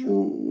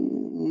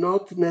situation?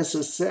 Not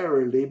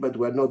necessarily, but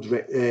we're not.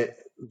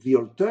 The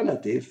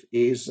alternative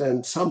is,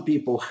 and some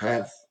people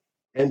have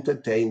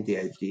entertained the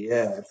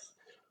idea, have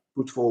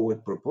put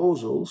forward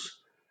proposals,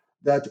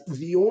 that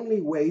the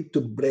only way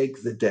to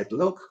break the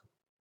deadlock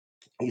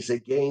is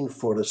again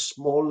for a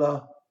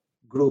smaller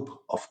group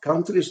of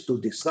countries to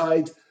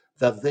decide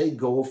that they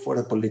go for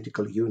a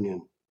political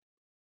union.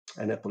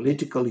 And a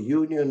political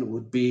union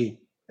would be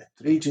a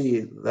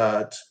treaty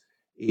that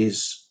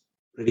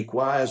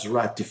requires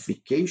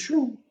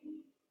ratification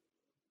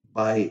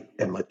by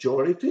a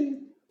majority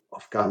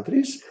of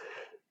countries.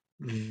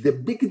 The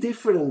big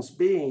difference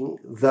being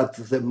that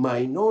the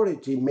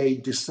minority may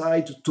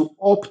decide to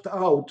opt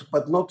out,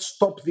 but not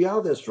stop the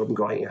others from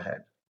going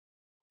ahead.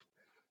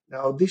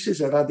 Now, this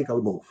is a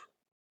radical move,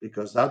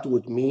 because that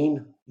would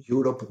mean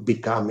Europe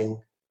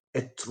becoming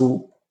a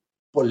true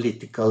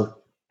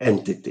political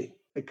entity,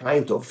 a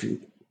kind of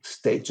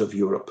States of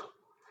Europe.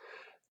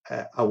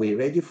 Are we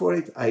ready for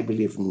it? I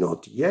believe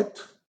not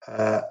yet.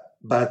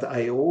 But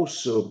I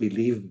also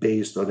believe,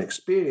 based on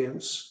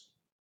experience,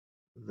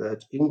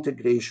 that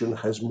integration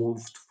has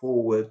moved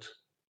forward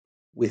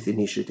with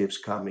initiatives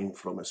coming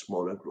from a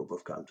smaller group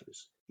of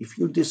countries. If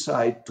you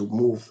decide to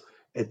move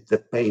at the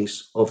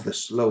pace of the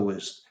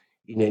slowest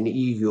in an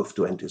EU of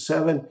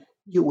 27,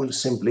 you will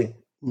simply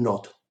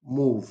not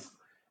move.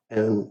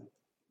 And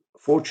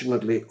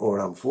fortunately or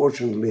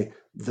unfortunately,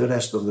 the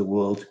rest of the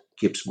world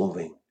keeps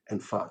moving,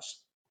 and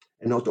fast,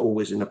 and not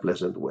always in a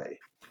pleasant way.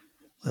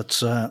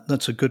 That's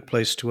a good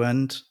place to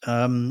end.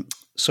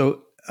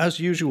 So,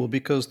 as usual,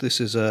 because this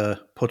is a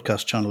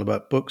podcast channel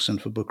about books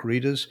and for book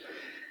readers,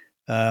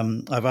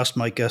 I've asked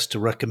my guest to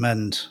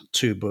recommend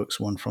 2 books,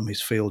 one from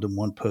his field and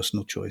one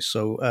personal choice.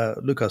 So,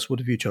 Lukas, what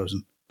have you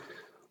chosen?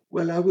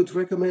 Well, I would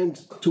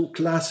recommend 2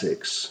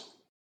 classics.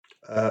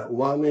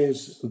 One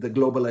is The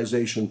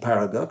Globalization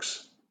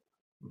Paradox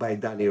by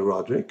Dani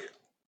Rodrik,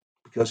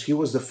 because he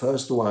was the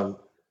first one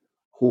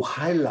who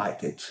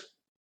highlighted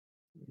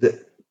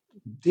the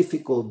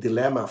difficult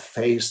dilemma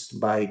faced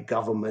by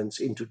governments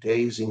in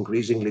today's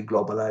increasingly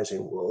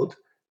globalizing world.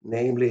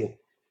 Namely,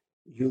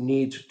 you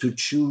need to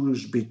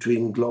choose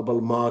between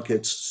global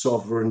markets,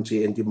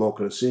 sovereignty, and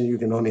democracy. You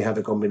can only have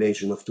a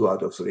combination of 2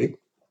 out of 3.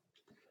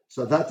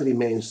 So that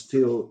remains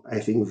still, I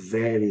think,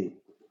 very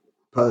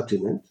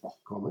pertinent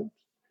comment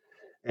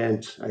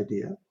and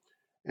idea.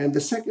 And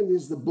the second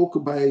is the book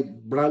by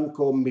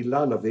Branko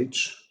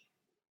Milanovic,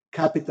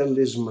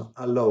 Capitalism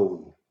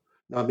Alone.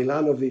 Now,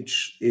 Milanovic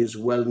is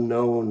well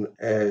known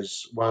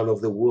as one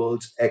of the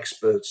world's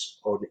experts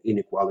on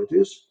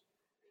inequalities.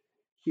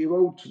 He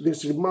wrote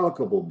this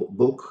remarkable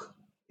book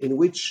in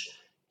which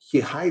he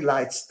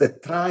highlights the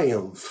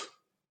triumph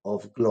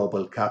of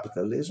global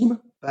capitalism,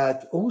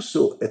 but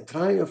also a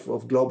triumph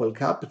of global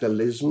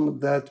capitalism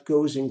that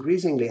goes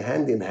increasingly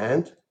hand in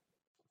hand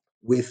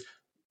with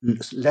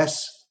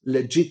less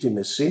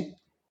legitimacy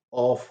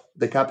of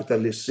the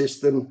capitalist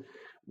system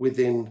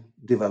within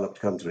developed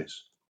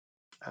countries.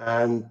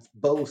 And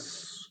both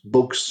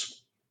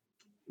books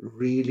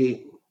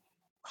really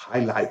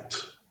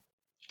highlight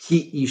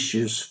key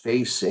issues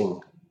facing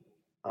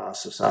our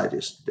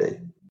societies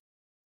today.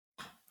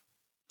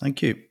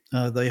 Thank you.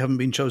 They haven't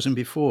been chosen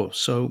before.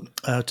 So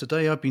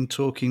today I've been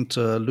talking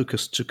to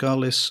Lukas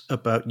Tsoukalis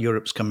about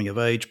Europe's Coming of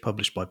Age,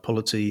 published by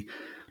Polity.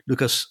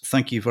 Lukas,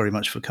 thank you very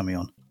much for coming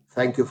on.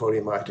 Thank you for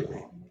inviting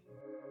me.